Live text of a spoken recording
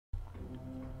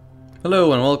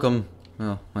Hello and welcome.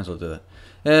 Well, might as well do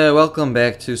that. Welcome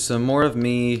back to some more of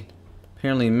me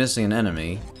apparently missing an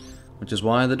enemy, which is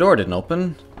why the door didn't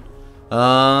open.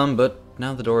 But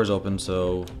now the door is open,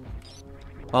 so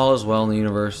all is well in the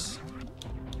universe.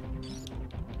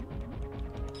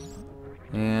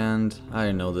 And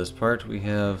I know this part. We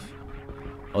have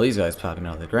all these guys popping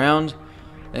out of the ground,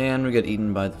 and we get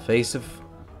eaten by the face of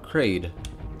Kraid.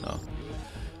 Oh.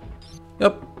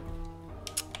 Yep.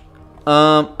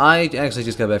 I actually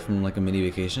just got back from like a mini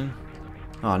vacation.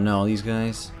 Oh no, these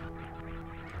guys.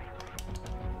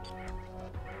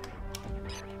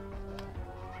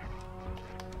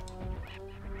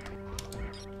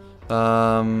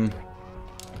 But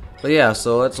yeah,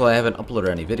 so that's why I haven't uploaded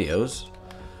any videos.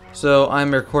 So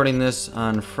I'm recording this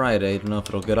on Friday. Don't know if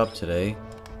it'll get up today.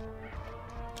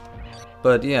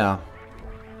 But yeah.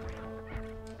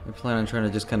 I plan on trying to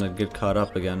just kind of get caught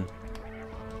up again.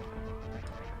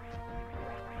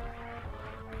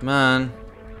 Come on.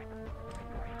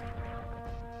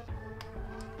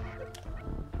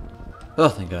 Oh,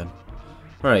 thank God.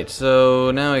 Alright, so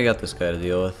now we got this guy to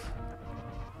deal with.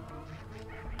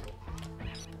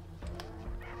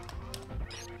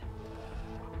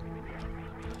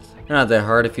 They're not that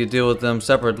hard if you deal with them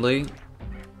separately.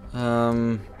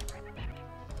 I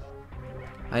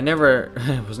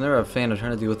was never a fan of trying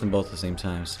to deal with them both at the same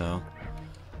time, so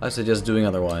I suggest doing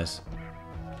otherwise.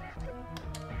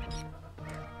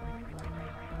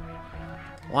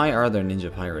 Why are there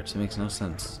ninja pirates? It makes no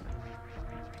sense.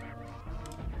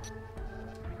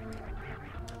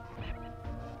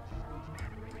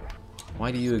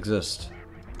 Why do you exist?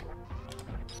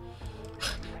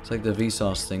 It's like the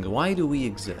Vsauce thing. Why do we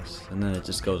exist? And then it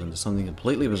just goes into something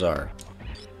completely bizarre.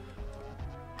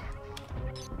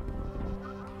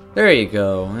 There you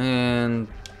go. And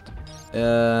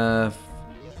oh,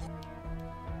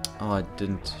 I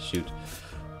didn't shoot.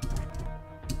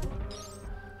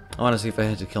 I want to see if I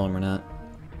had to kill him or not.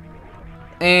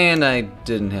 And I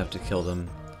didn't have to kill them.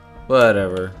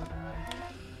 Whatever.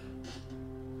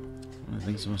 I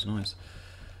think so much noise.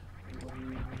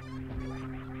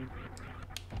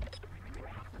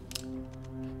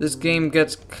 This game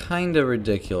gets kinda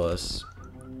ridiculous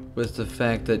with the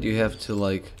fact that you have to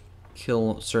like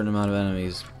kill a certain amount of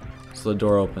enemies so the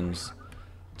door opens.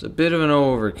 It's a bit of an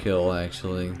overkill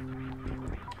actually.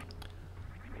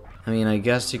 I mean, I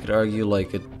guess you could argue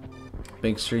like it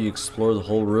makes sure you explore the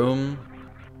whole room.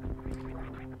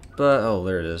 But oh,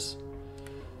 there it is.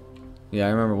 Yeah, I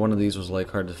remember one of these was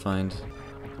like hard to find.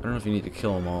 I don't know if you need to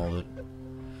kill them all, but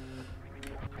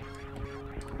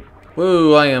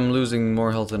whoa, I am losing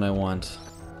more health than I want.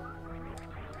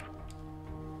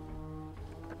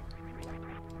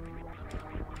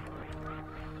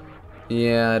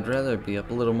 Yeah, I'd rather be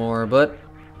up a little more, but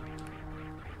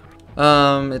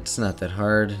it's not that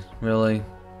hard, really.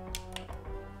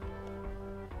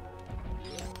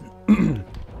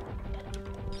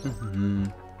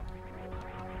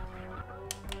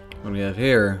 What do we have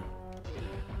here?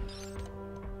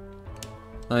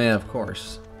 Oh yeah, of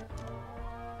course.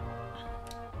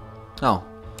 Oh,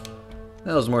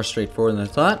 that was more straightforward than I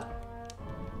thought.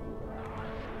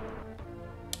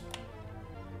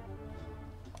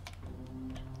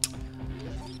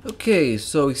 Okay,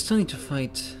 so we still need to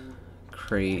fight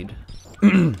Kraid.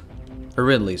 Or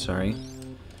Ridley, sorry.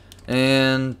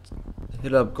 And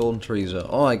hit up Golden Teresa.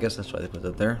 Oh, I guess that's why they put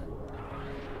that there.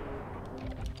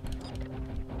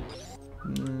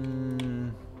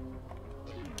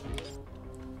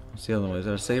 What's the other one? Is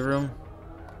that a save room?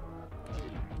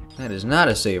 That is not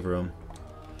a save room.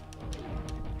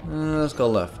 Let's go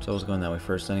left. I was going that way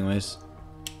first anyways.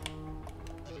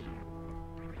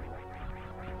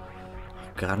 Oh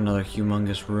God, another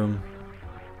humongous room.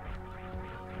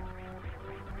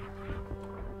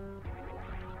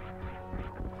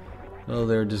 Hello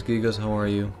there, Disgigas, how are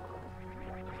you?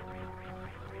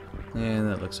 And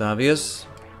that looks obvious.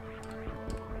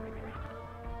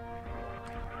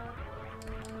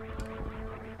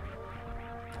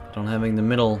 Don't having the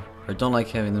middle, or don't like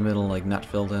having the middle like not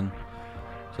filled in.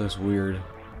 So it's weird.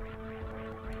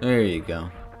 There you go.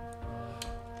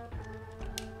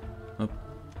 Oh.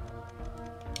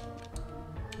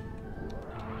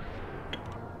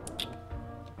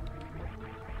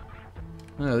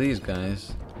 Look at these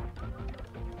guys.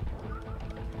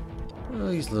 Oh,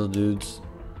 these little dudes.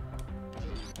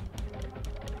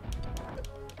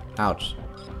 Ouch.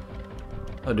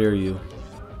 How dare you?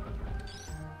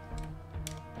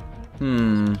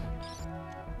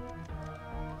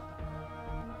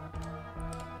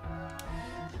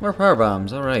 More power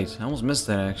bombs, alright. I almost missed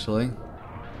that actually.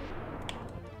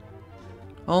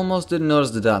 Almost didn't notice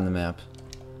the dot in the map.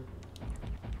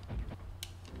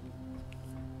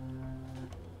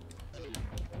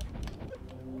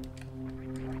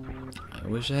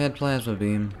 wish I had plasma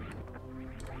beam.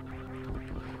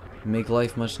 Make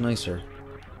life much nicer.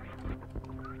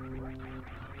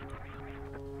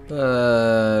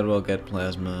 But we'll get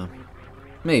plasma.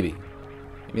 Maybe.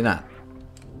 Maybe not.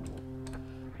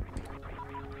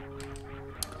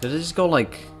 Did it just go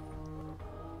like...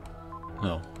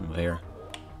 Oh, over here.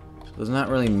 So does not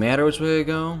really matter which way I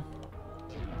go?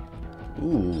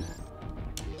 Ooh.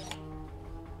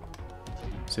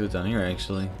 Let's see what's down here,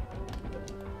 actually.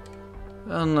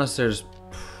 Unless there's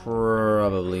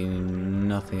probably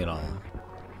nothing at all.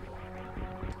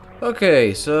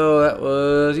 Okay, so that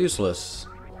was useless.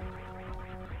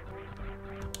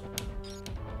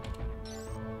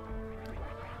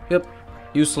 Yep,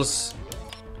 useless.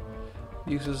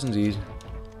 Useless indeed.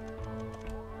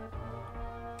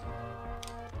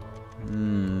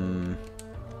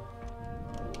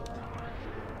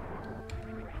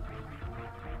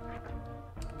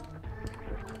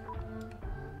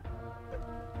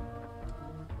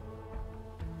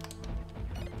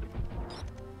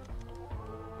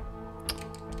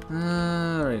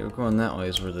 Alright, we're going that way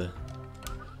is where the...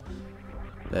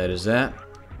 That is that.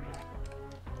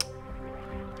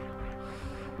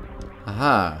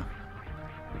 Aha!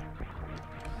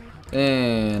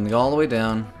 And go all the way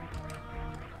down.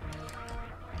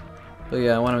 But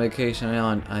yeah, I went on vacation.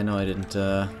 I know I didn't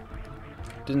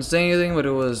say anything, but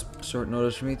it was short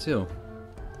notice for me too.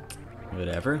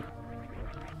 Whatever.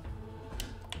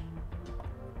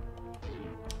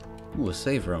 Ooh, a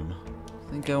save room.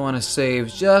 I think I want to save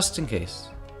just in case.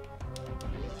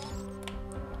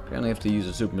 Apparently I have to use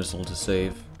a super missile to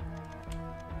save.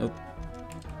 Nope.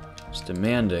 It's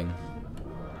demanding.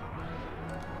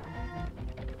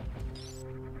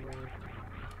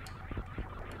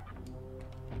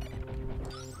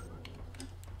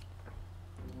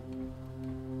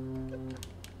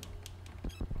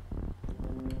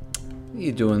 What are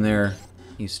you doing there,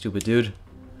 you stupid dude?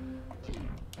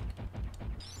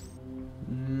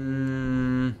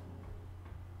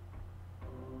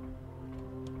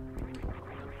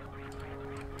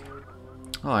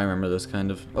 Oh, I remember this kind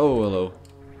of. Oh, hello.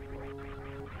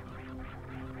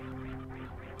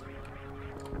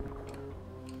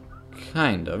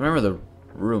 Kind of. I remember the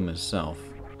room itself.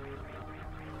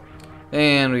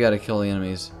 And we gotta kill the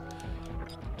enemies.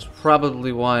 It's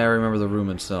probably why I remember the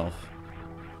room itself.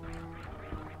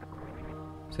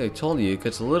 See, I told you, it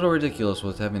gets a little ridiculous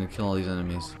with having to kill all these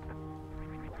enemies.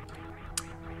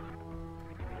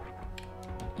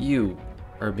 You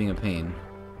are being a pain.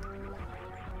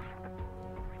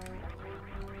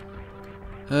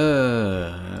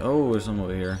 Oh, there's some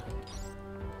over here.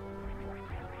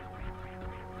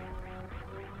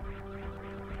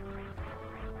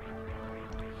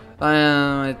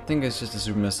 I think it's just a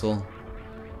super missile.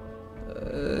 I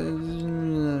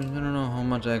don't know how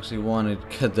much I actually wanted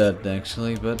to get that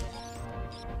actually, but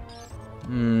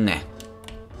nah.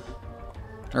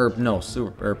 Or no,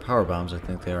 super or power bombs. I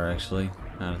think they are actually.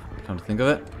 Come to think of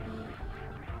it.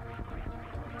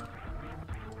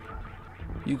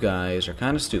 You guys are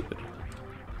kind of stupid.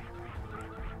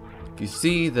 If you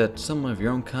see that someone of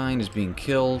your own kind is being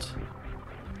killed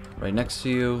right next to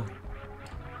you,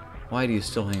 why do you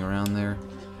still hang around there?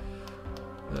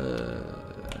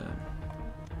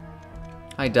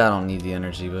 I doubt I'll need the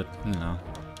energy, but, you know,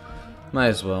 might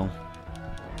as well.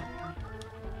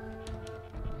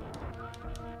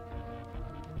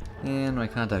 And my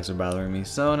contacts are bothering me,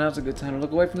 so now's a good time to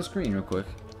look away from the screen real quick.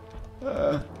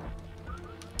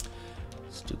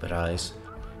 Stupid eyes.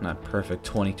 Not perfect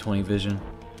 20/20 vision.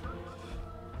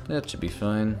 That should be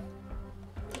fine.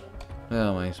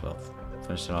 Well, might as well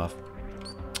finish it off.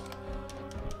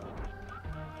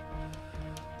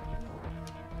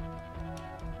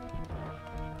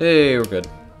 Hey, we're good.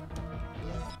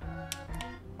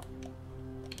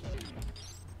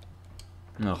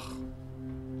 Ugh.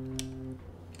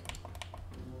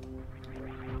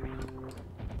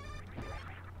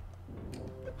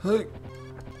 Hey.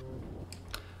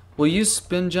 Will you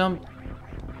spin jump?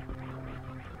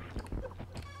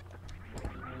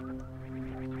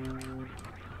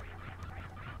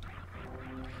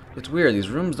 It's weird, these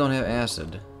rooms don't have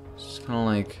acid. It's just kinda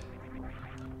like...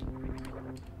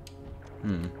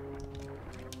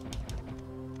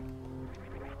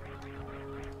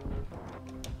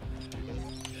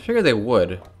 I figured they would.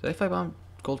 Did I fight bomb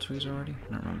gold trees already?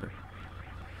 I don't remember.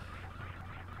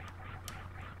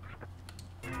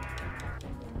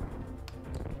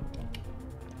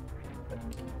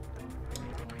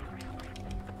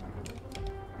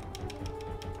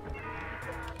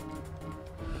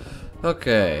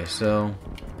 Okay, so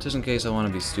just in case I want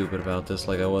to be stupid about this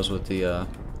like I was with the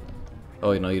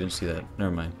oh, no, you didn't see that.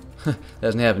 Never mind. That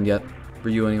hasn't happened yet. For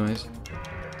you anyways.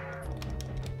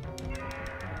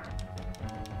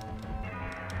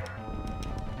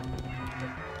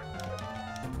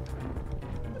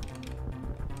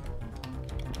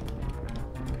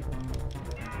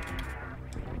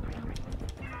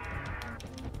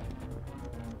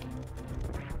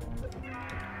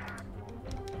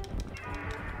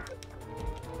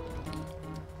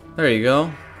 There you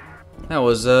go. That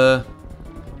was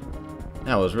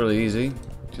really easy.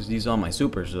 Just use all my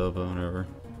supers though, but whatever.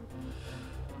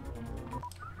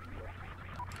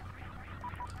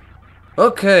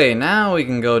 Okay, now we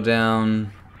can go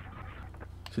down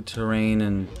to terrain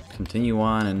and continue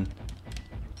on and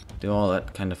do all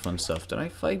that kind of fun stuff. Did I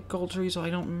fight gold trees? I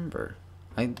don't remember.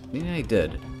 Maybe I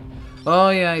did.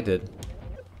 Oh yeah, I did.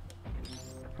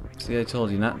 See, I told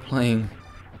you, not playing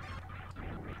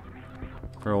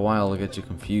for a while will get you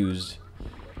confused.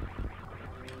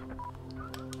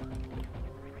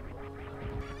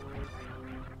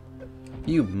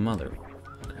 You mother.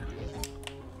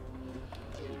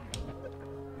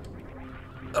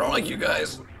 I don't like you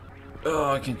guys.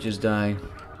 Oh, I can't just die.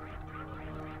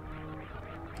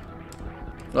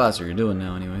 Well, that's what you're doing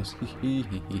now, anyways.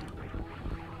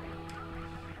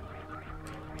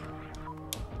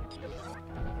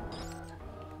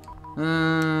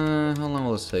 How long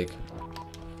will this take?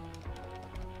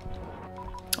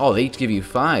 Oh, they each give you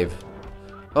 5.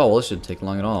 Oh, well, this shouldn't take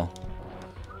long at all.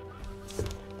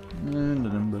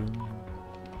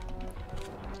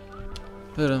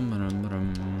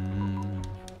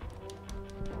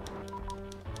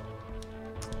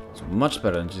 It's much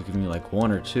better than just giving me like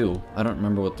 1 or 2. I don't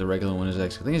remember what the regular one is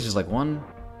actually. I think it's just like 1,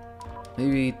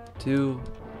 maybe 2.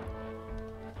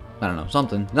 I don't know,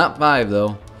 something. Not 5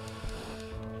 though.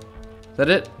 Is that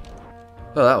it?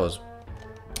 Oh, that was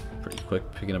pretty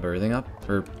quick picking up everything up,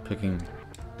 or picking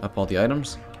up all the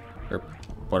items, or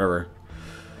whatever.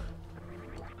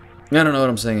 I don't know what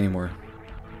I'm saying anymore.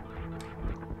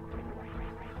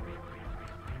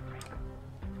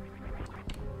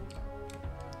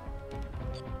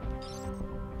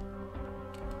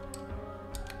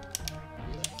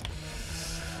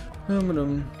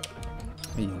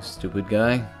 Hey, you stupid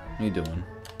guy. What are you doing?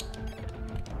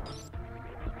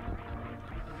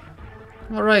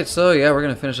 Alright, so yeah, we're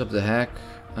gonna finish up the hack.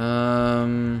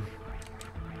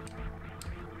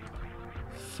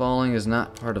 Falling is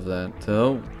not part of that,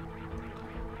 though.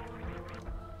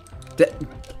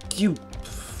 You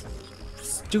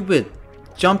stupid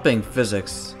jumping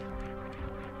physics.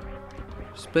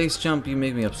 Space jump, you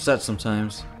make me upset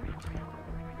sometimes.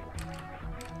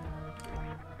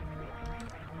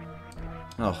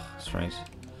 Oh, that's right.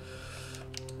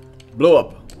 Blow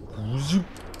up.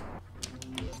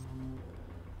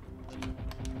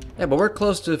 Yeah, but we're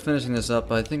close to finishing this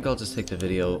up. I think I'll just take the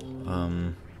video.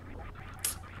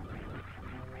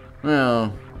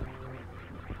 Well,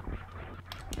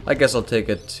 I guess I'll take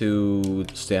it to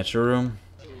the statue room.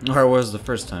 Or was the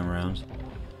first time around.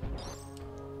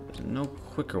 There's no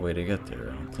quicker way to get there,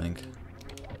 I don't think.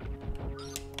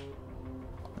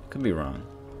 I could be wrong.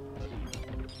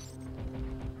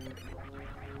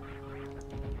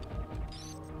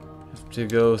 Have to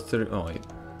go through. Oh, wait.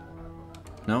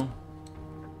 No?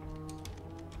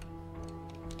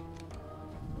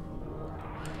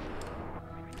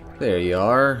 There you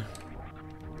are.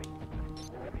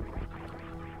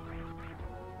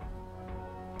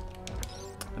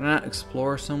 Did I not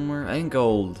explore somewhere? I didn't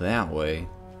go that way.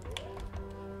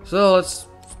 So let's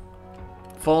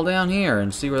fall down here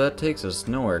and see where that takes us.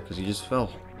 Nowhere, because you just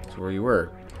fell to where you were.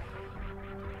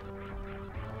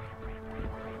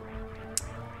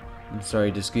 I'm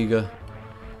sorry, Disgiga.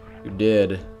 You're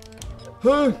dead.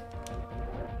 Huh!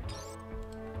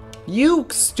 You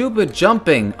stupid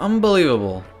jumping!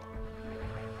 Unbelievable.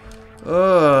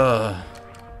 Ugh.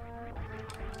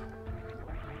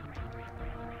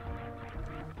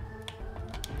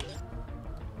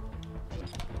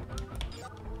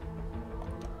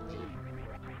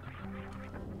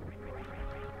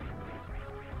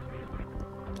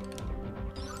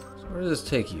 So where does this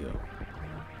take you?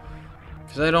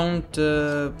 Because I don't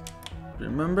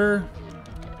remember.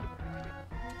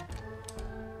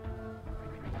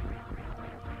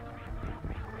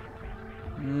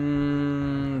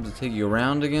 Does it take you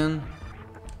around again?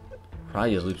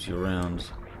 Probably just loops you around.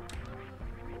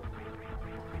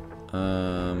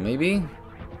 Maybe?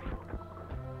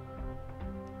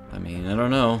 I mean, I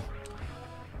don't know.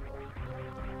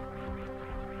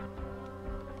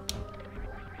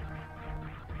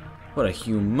 What a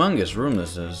humongous room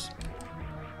this is.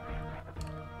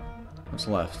 What's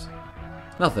left?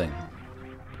 Nothing.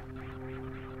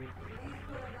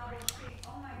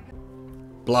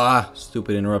 Blah.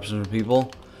 Stupid interruptions from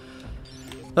people.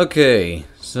 Okay,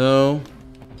 so...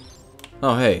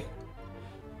 Oh, hey.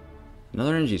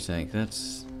 Another energy tank.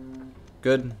 That's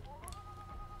good.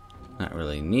 Not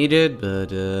really needed,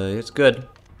 but it's good.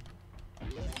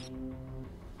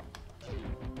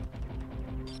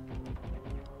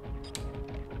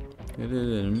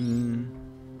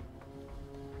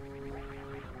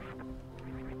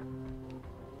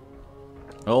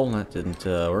 Oh, that didn't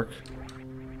work.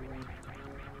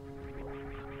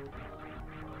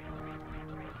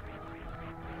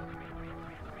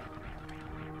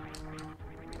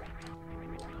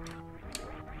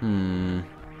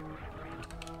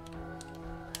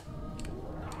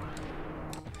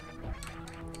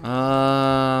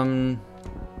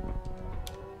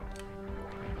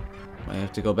 I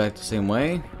have to go back the same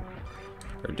way?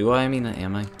 Or do I? I mean,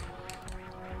 am I?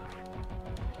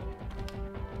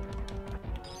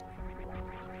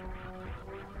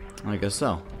 I guess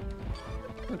so.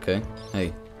 Okay.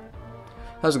 Hey.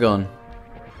 How's it going?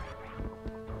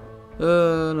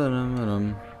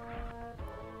 Look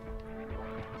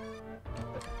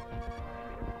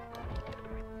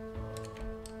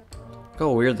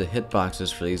how weird the hitbox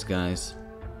is for these guys.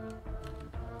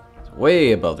 It's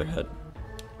way above their head.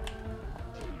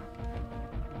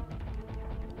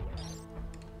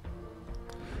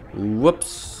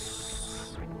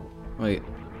 Whoops. Wait.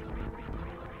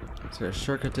 Is there a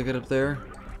shortcut to get up there?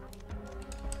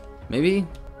 Maybe?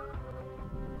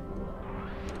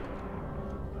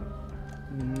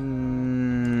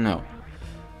 No.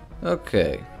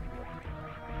 Okay.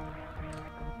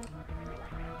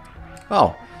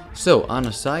 Oh, so on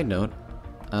a side note,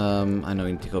 I know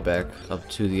we need to go back up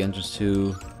to the entrance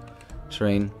to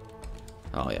train.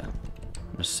 Oh yeah.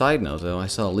 On a side note though, I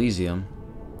saw Elysium.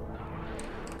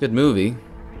 Good movie.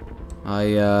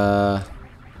 I'd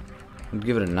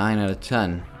give it a 9 out of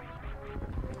 10.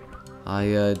 I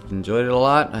enjoyed it a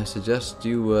lot. I suggest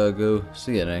you go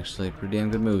see it, actually. Pretty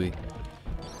damn good movie.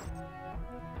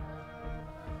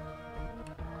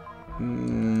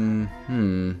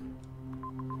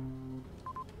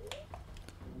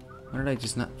 Why did I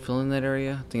just not fill in that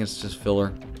area? I think it's just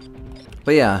filler.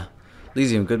 But yeah,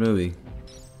 Elysium, good movie.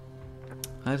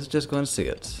 I suggest going to see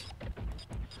it.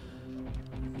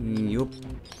 Yup.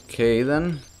 Okay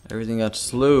then. Everything got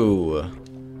slow.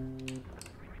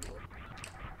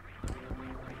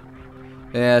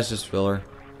 Yeah, it's just filler.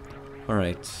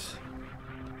 Alright.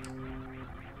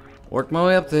 Work my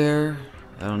way up there.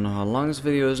 I don't know how long this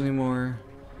video is anymore.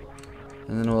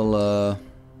 And then we'll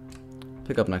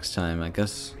pick up next time, I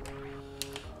guess.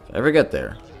 If I ever get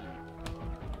there.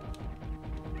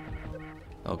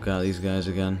 Oh god, these guys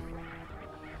again.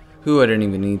 Who I didn't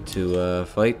even need to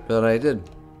fight, but I did.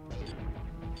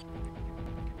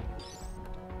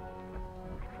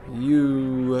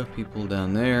 You people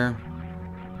down there.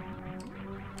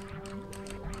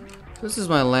 This is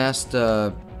my last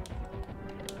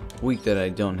week that I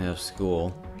don't have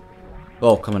school.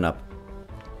 Well, coming up.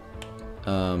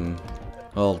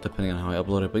 Well, depending on how I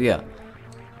upload it, but yeah.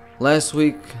 Last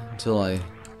week until I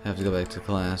have to go back to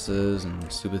classes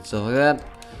and stupid stuff like that.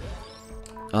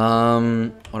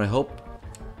 What I hope,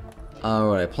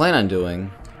 what I plan on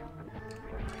doing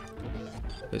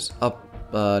is not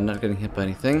getting hit by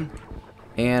anything,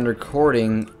 and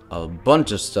recording a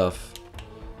bunch of stuff.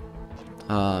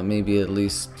 Maybe at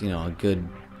least, you know, a good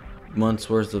month's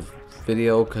worth of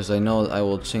video, because I know I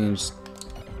will change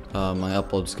my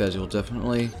upload schedule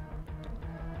definitely.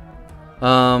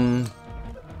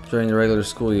 During the regular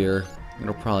school year,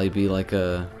 it'll probably be like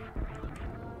a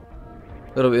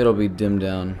it'll be dimmed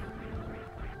down,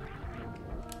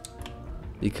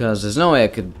 because there's no way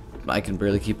I can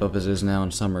barely keep up as it is now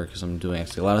in summer, because I'm doing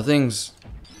actually a lot of things.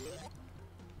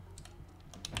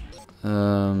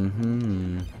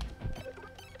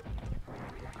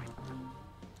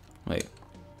 Wait.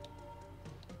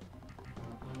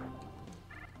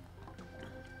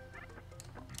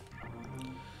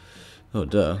 Oh,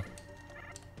 duh.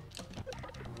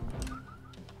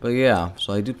 But yeah,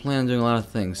 so I do plan on doing a lot of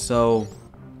things. So,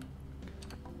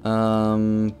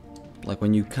 like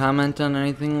when you comment on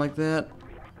anything like that,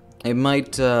 it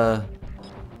might, it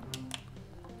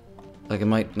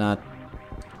might not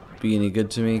be any good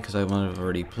to me, because I might have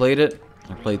already played it.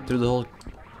 I played through the whole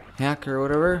hack or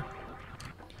whatever.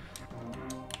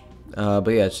 But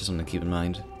yeah, it's just something to keep in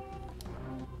mind.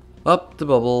 Up the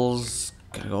bubbles.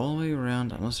 Gotta go all the way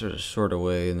around, unless there's a shorter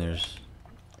way, and there's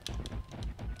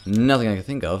nothing I can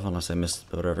think of, unless I missed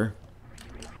whatever.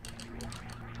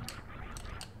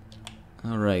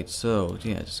 Alright, so,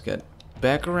 yeah, just get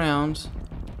back around.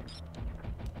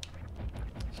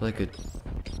 So I could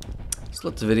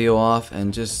split the video off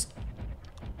and just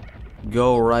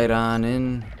go right on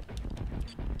in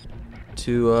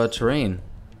to terrain.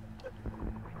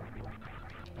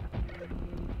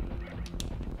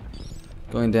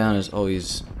 Going down is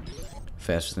always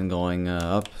faster than going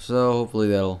up, so hopefully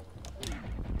that'll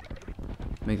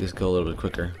make this go a little bit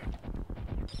quicker.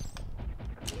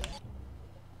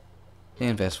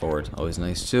 And fast forward, always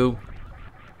nice too.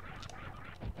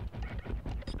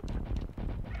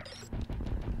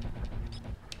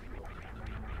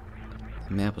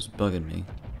 The map was bugging me.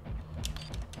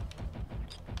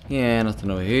 Yeah,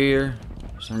 nothing over here.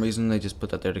 For some reason, they just put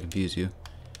that there to confuse you.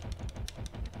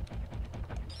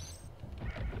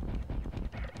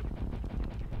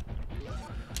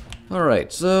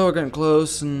 Alright, so we're getting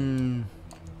close and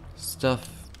stuff.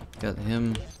 Got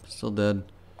him, still dead.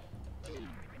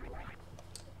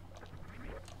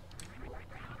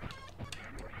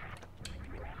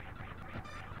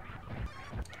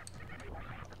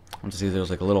 I want to see if there's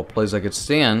like a little place I could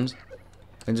stand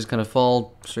and just kind of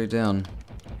fall straight down.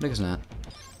 I think it's not.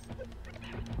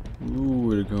 Ooh,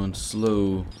 we're going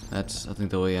slow. That's, I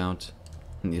think, the way out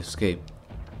and the escape.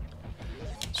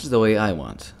 This is the way I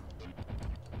want.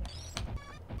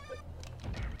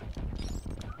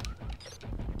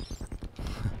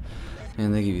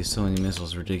 Man, they give you so many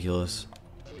missiles, ridiculous.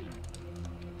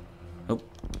 Oh.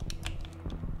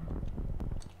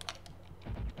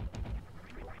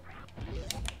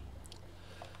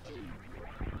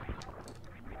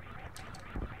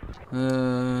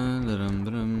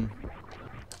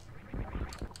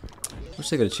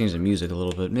 Wish I could have changed the music a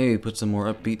little bit. Maybe put some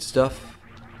more upbeat stuff.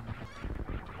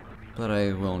 But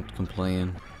I won't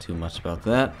complain too much about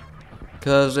that,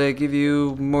 because they give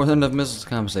you more than enough missiles to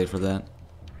compensate for that.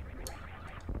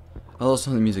 Although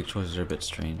some of the music choices are a bit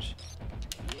strange.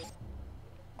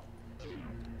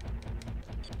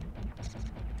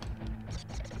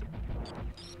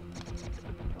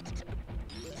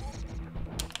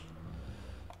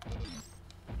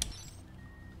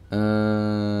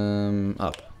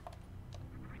 Up.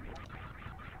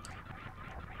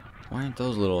 Why aren't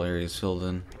those little areas filled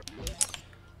in?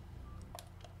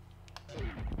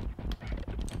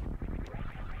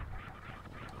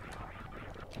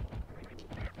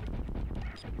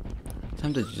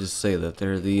 Tempted to just say that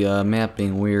they're the map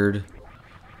being weird.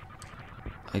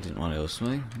 I didn't want to go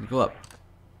swimming. Go up.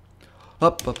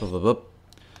 Up, up, up, up, up.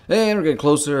 And we're getting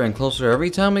closer and closer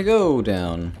every time we go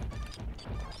down.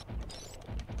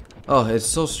 Oh, it's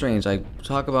so strange. I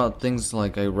talk about things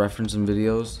like I reference in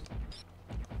videos,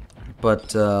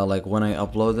 but like when I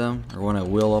upload them, or when I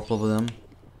will upload them,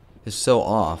 it's so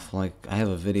off. Like, I have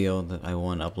a video that I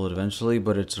want to upload eventually,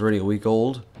 but it's already a week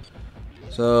old.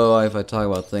 So if I talk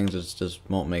about things, it just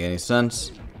won't make any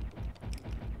sense.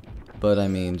 But I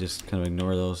mean, just kind of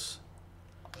ignore those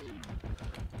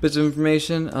bits of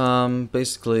information.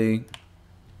 Basically,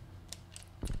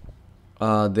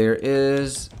 there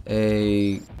is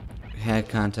a hack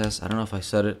contest. I don't know if I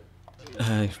said it.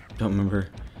 I don't remember.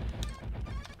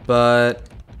 But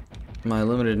my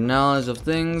limited knowledge of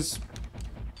things,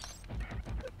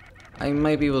 I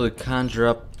might be able to conjure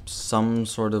up some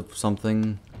sort of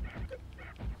something.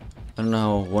 I don't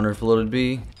know how wonderful it would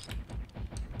be.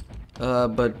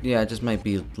 But yeah, it just might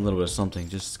be a little bit of something,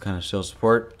 just to kind of show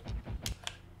support.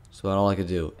 That's about all I could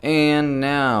do. And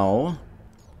now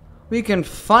we can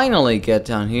finally get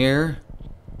down here,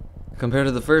 compared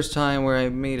to the first time where I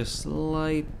made a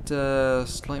slight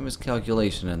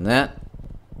miscalculation in that.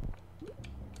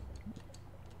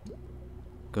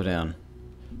 Go down.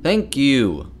 Thank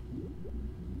you.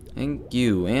 Thank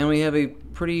you. And we have a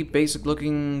pretty basic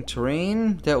looking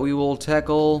terrain that we will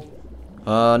tackle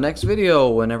next video,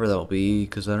 whenever that'll be,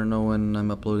 because I don't know when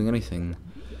I'm uploading anything,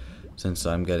 since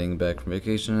I'm getting back from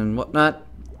vacation and whatnot.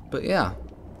 But yeah,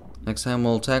 next time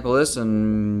we'll tackle this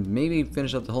and maybe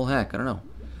finish up the whole hack. I don't know.